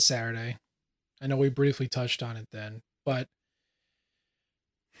mind on Saturday. I know we briefly touched on it then, but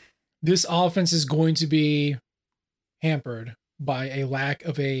this offense is going to be hampered by a lack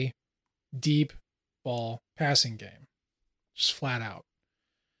of a deep ball passing game. Just flat out.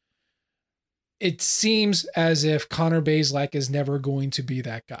 It seems as if Connor Bazelak is never going to be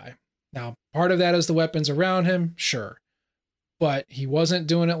that guy. Now, part of that is the weapons around him, sure. But he wasn't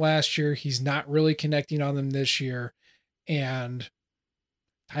doing it last year. He's not really connecting on them this year. And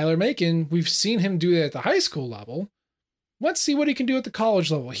Tyler Macon, we've seen him do that at the high school level. Let's see what he can do at the college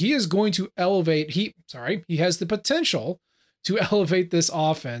level. He is going to elevate, he has the potential to elevate this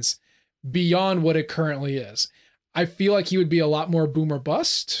offense beyond what it currently is. I feel like he would be a lot more boom or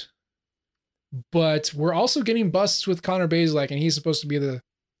bust, but we're also getting busts with Connor Bazelak, and he's supposed to be the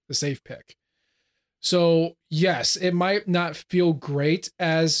safe pick. So yes, it might not feel great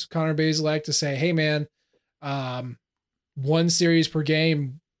as Connor Bazelak to say, hey man, one series per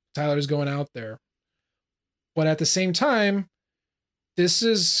game, Tyler's going out there. But at the same time, this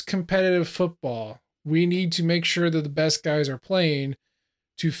is competitive football. We need to make sure that the best guys are playing.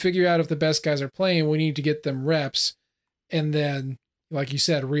 To figure out if the best guys are playing, we need to get them reps. And then, like you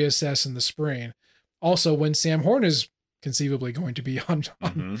said, reassess in the spring. Also, when Sam Horn is conceivably going to be on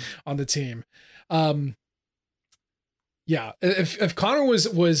the team. Yeah, if Connor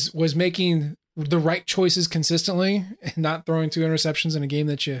was making the right choices consistently and not throwing 2 interceptions in a game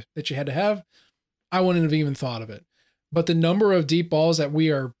that you had to have, I wouldn't have even thought of it. But the number of deep balls that we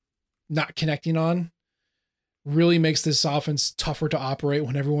are not connecting on really makes this offense tougher to operate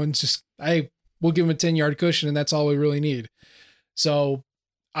when everyone's just, we'll give him a 10-yard cushion and that's all we really need. So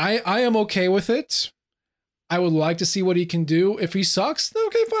I am okay with it. I would like to see what he can do. If he sucks,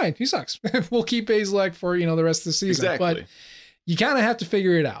 okay, fine. He sucks. We'll keep Bazelak for, the rest of the season. Exactly. But you kind of have to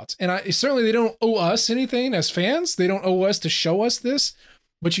figure it out. And certainly they don't owe us anything as fans. They don't owe us to show us this,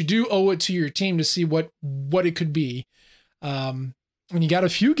 but you do owe it to your team to see what it could be. And you got a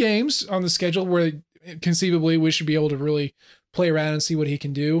few games on the schedule where conceivably we should be able to really play around and see what he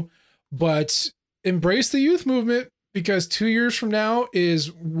can do. But embrace the youth movement, because 2 years from now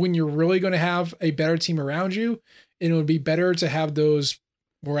is when you're really going to have a better team around you. And it would be better to have those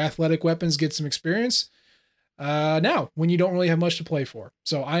more athletic weapons get some experience now when you don't really have much to play for.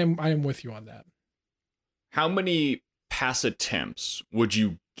 So I am with you on that. How many pass attempts would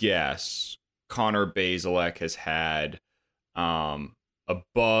you guess Connor Bazelak has had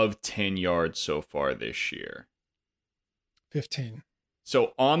above 10 yards so far this year? 15.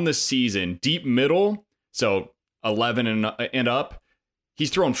 So on the season, deep middle, so 11 and up, he's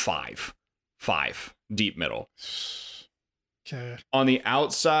thrown 5 deep middle. Okay. On the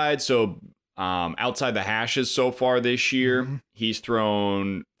outside, so outside the hashes so far this year, he's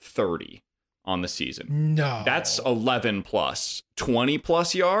thrown 30 on the season. No. That's 11 plus. 20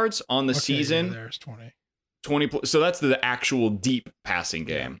 plus yards on the season. Yeah, there's 20. 20 plus, so that's the actual deep passing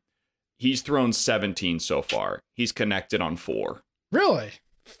game. Yeah. He's thrown 17 so far. He's connected on 4. Really?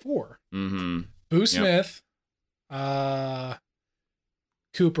 4? Mm-hmm. Boo Smith. Mookie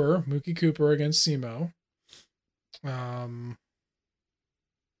Cooper against SEMO.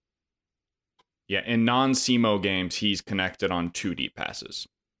 Yeah, in non-SEMO games, he's connected on 2 deep passes.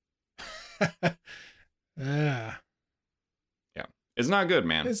 Yeah. It's not good,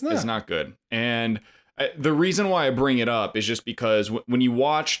 man. It's not good. And the reason why I bring it up is just because when you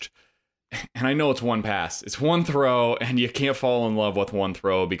watched, and I know it's one pass, it's one throw, and you can't fall in love with one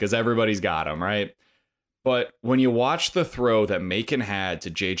throw because everybody's got them, right? But when you watch the throw that Macon had to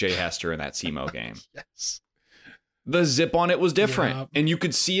J.J. Hester in that SEMO game, yes, the zip on it was different. Yep. And you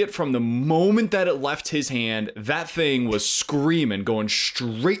could see it from the moment that it left his hand. That thing was screaming, going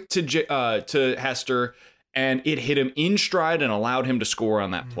straight to Hester, and it hit him in stride and allowed him to score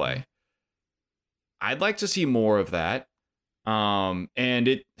on that play. I'd like to see more of that. I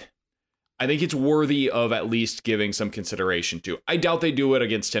think it's worthy of at least giving some consideration to. I doubt they do it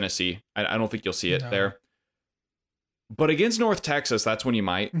against Tennessee. I don't think you'll see it there. But against North Texas, that's when you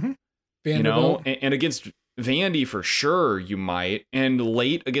might. Vanderbilt. And against Vandy for sure you might. And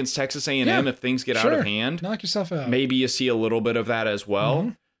late against Texas A&M if things get out of hand. Knock yourself out. Maybe you see a little bit of that as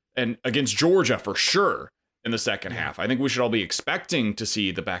well. And against Georgia for sure in the second half. I think we should all be expecting to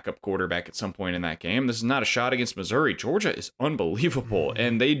see the backup quarterback at some point in that game. This is not a shot against Missouri. Georgia is unbelievable.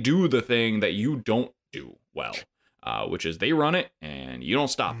 And they do the thing that you don't do well, which is they run it and you don't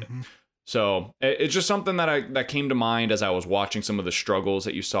stop it. So it's just something that came to mind as I was watching some of the struggles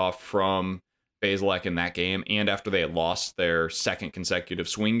that you saw from Bazelak in that game and after they had lost their second consecutive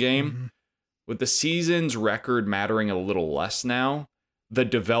swing game. With the season's record mattering a little less now, the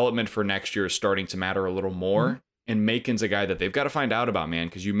development for next year is starting to matter a little more. And Macon's a guy that they've got to find out about, man,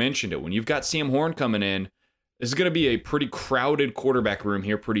 because you mentioned it. When you've got Sam Horn coming in, this is going to be a pretty crowded quarterback room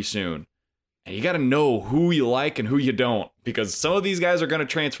here pretty soon. And you got to know who you like and who you don't, because some of these guys are going to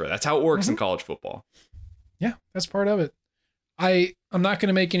transfer. That's how it works in college football. Yeah, that's part of it. I'm not going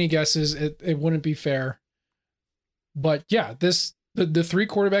to make any guesses. It wouldn't be fair. But yeah, the 3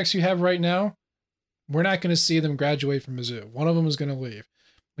 quarterbacks you have right now, we're not going to see them graduate from Mizzou. One of them is going to leave.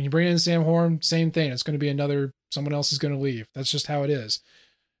 When you bring in Sam Horn, same thing. It's going to be someone else is going to leave. That's just how it is.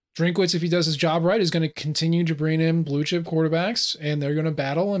 Drinkwitz, if he does his job right, is going to continue to bring in blue chip quarterbacks, and they're going to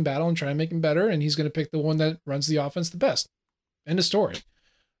battle and try and make him better. And he's going to pick the one that runs the offense the best. End of story.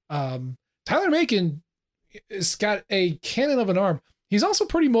 Tyler Macon has got a cannon of an arm. He's also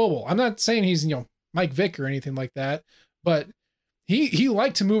pretty mobile. I'm not saying he's, Mike Vick or anything like that, but he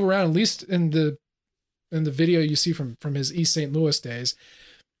liked to move around, at least in the video you see from his East St. Louis days.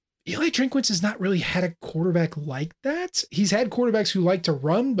 Eli Drinkwitz has not really had a quarterback like that. He's had quarterbacks who like to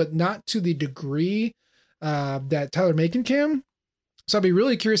run, but not to the degree that Tyler Macon can. So I'll be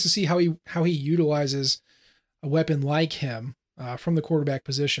really curious to see how he utilizes a weapon like him from the quarterback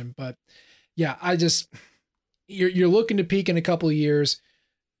position. But yeah, you're looking to peak in a couple of years.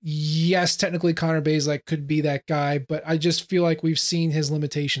 Yes, technically Connor Bazelak could be that guy, but I just feel like we've seen his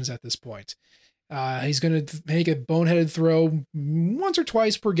limitations at this point. He's going to make a boneheaded throw once or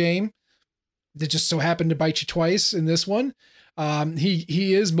twice per game. That just so happened to bite you twice in this one.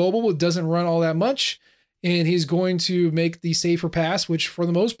 He is mobile, but doesn't run all that much. And he's going to make the safer pass, which for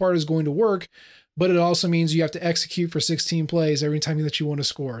the most part is going to work. But it also means you have to execute for 16 plays every time that you want to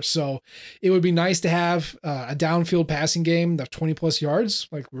score. So it would be nice to have a downfield passing game of 20 plus yards,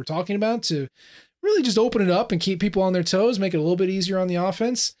 like we're talking about, to really just open it up and keep people on their toes, make it a little bit easier on the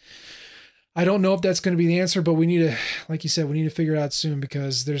offense. I don't know if that's going to be the answer, but we need to, like you said, we need to figure it out soon,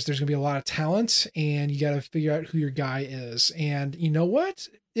 because there's going to be a lot of talent, and you got to figure out who your guy is. And you know what?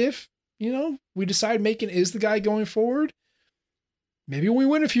 If, we decide Macon is the guy going forward, maybe we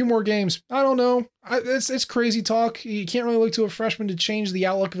win a few more games. I don't know. It's crazy talk. You can't really look to a freshman to change the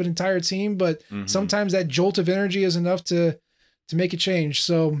outlook of an entire team, but sometimes that jolt of energy is enough to make a change.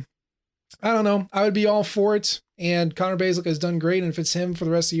 So I don't know. I would be all for it. And Connor Bazelak has done great. And if it's him for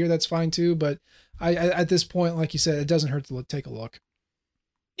the rest of the year, that's fine too. But I at this point, like you said, it doesn't hurt to take a look.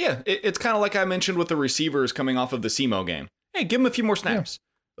 Yeah, it's kind of like I mentioned with the receivers coming off of the SEMO game. Hey, give them a few more snaps. Yeah.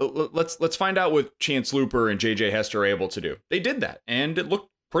 Let's find out what Chance Looper and JJ Hester are able to do. They did that, and it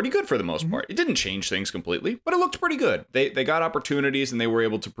looked pretty good for the most part. It didn't change things completely, but it looked pretty good. They got opportunities, and they were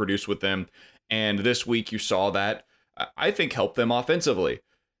able to produce with them. And this week you saw that, I think, helped them offensively.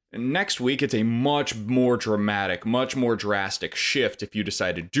 And next week it's a much more dramatic, much more drastic shift if you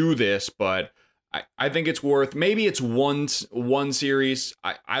decide to do this, but I think it's worth, maybe it's one series.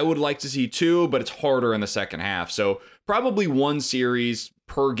 I would like to see two, but it's harder in the second half. So probably one series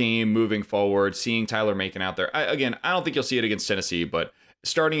per game moving forward, seeing Tyler Macon out there. I don't think you'll see it against Tennessee, but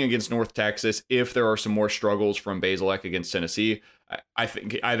starting against North Texas, if there are some more struggles from Bazelak against Tennessee, I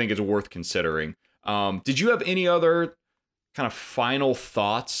think it's worth considering. Did you have any other kind of final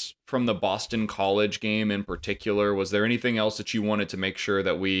thoughts from the Boston College game in particular? Was there anything else that you wanted to make sure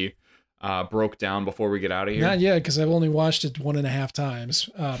that we broke down before we get out of here? Not yet, because I've only watched it 1.5 times.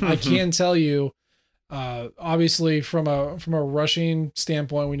 I can tell you, obviously from a rushing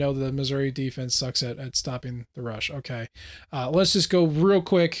standpoint, we know the Missouri defense sucks at stopping the rush. Okay. Let's just go real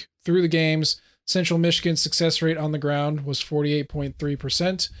quick through the games. Central Michigan's success rate on the ground was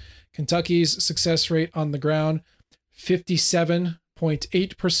 48.3%. Kentucky's success rate on the ground,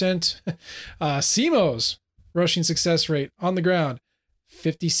 57.8%. SEMO's rushing success rate on the ground,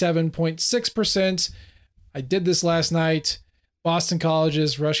 57.6%. I did this last night. Boston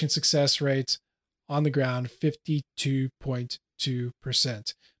College's rushing success rate on the ground,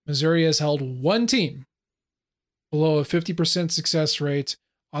 52.2%. Missouri has held one team below a 50% success rate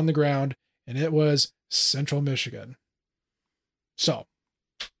on the ground, and it was Central Michigan. So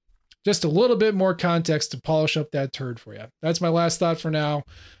just a little bit more context to polish up that turd for you. That's my last thought for now.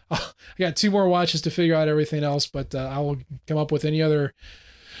 I got 2 more watches to figure out everything else, but I will come up with any other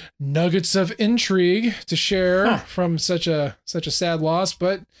nuggets of intrigue to share from such a sad loss.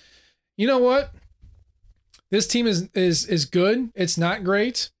 But you know what? This team is good. It's not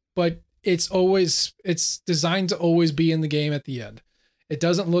great, but it's designed to always be in the game at the end. It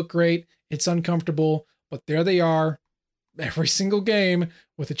doesn't look great. It's uncomfortable, but there they are every single game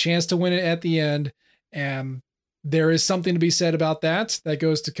with a chance to win it at the end. And there is something to be said about that. That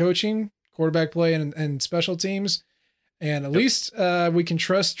goes to coaching, quarterback play, and special teams. And at least we can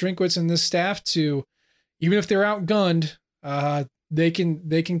trust Drinkwitz and this staff to, even if they're outgunned, they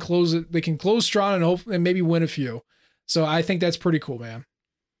can close it. They can close strong and hope and maybe win a few. So I think that's pretty cool, man.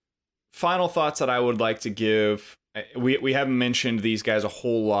 Final thoughts that I would like to give. We haven't mentioned these guys a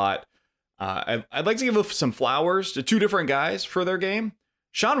whole lot. I'd like to give some flowers to 2 different guys for their game.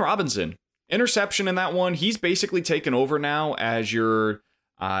 Sean Robinson, interception in that one. He's basically taken over now as your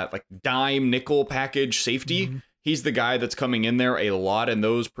like dime nickel package safety. Mm-hmm. He's the guy that's coming in there a lot in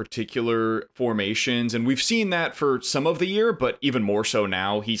those particular formations. And we've seen that for some of the year, but even more so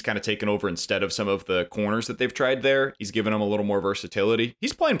now. He's kind of taken over instead of some of the corners that they've tried there. He's given them a little more versatility.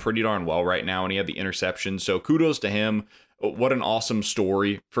 He's playing pretty darn well right now, and he had the interception. So kudos to him. What an awesome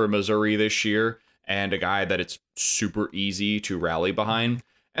story for Missouri this year, and a guy that it's super easy to rally behind.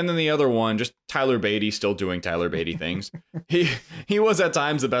 And then the other one, just Tyler Beatty still doing Tyler Beatty things. He was at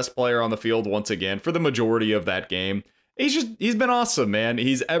times the best player on the field once again for the majority of that game. He's been awesome, man.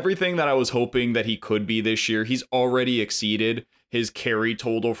 He's everything that I was hoping that he could be this year. He's already exceeded his carry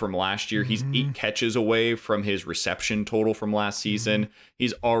total from last year. He's 8 catches away from his reception total from last season.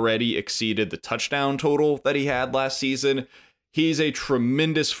 He's already exceeded the touchdown total that he had last season. He's a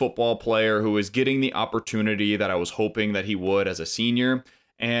tremendous football player who is getting the opportunity that I was hoping that he would as a senior.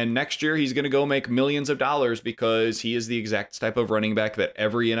 And next year, he's going to go make millions of dollars because he is the exact type of running back that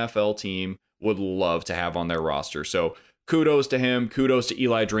every NFL team would love to have on their roster. So kudos to him. Kudos to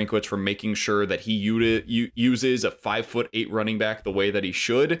Eli Drinkwitz for making sure that he uses a 5'8" running back the way that he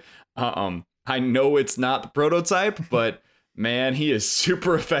should. I know it's not the prototype, but man, he is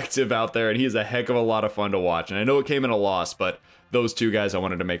super effective out there, and he is a heck of a lot of fun to watch. And I know it came in a loss, but those two guys, I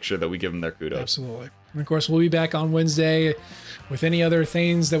wanted to make sure that we give them their kudos. Absolutely. And of course, we'll be back on Wednesday with any other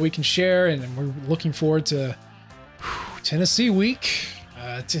things that we can share. And we're looking forward to Tennessee week,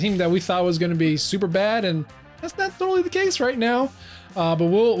 a team that we thought was going to be super bad. And that's not totally the case right now. But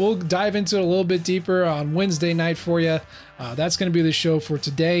we'll dive into it a little bit deeper on Wednesday night for you. That's going to be the show for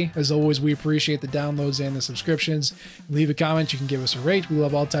today. As always, we appreciate the downloads and the subscriptions. Leave a comment. You can give us a rate. We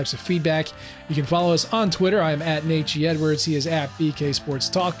love all types of feedback. You can follow us on Twitter. I am at Nate G. Edwards. He is at BK Sports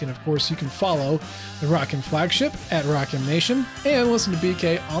Talk. And of course, you can follow the Rockin' Flagship at Rockin' Nation and listen to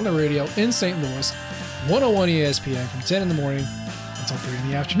BK on the radio in St. Louis, 101 ESPN from 10 in the morning until 3 in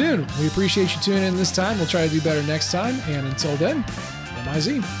the afternoon. We appreciate you tuning in this time. We'll try to do better next time. And until then,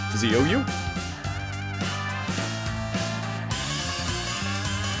 MIZ. ZOU.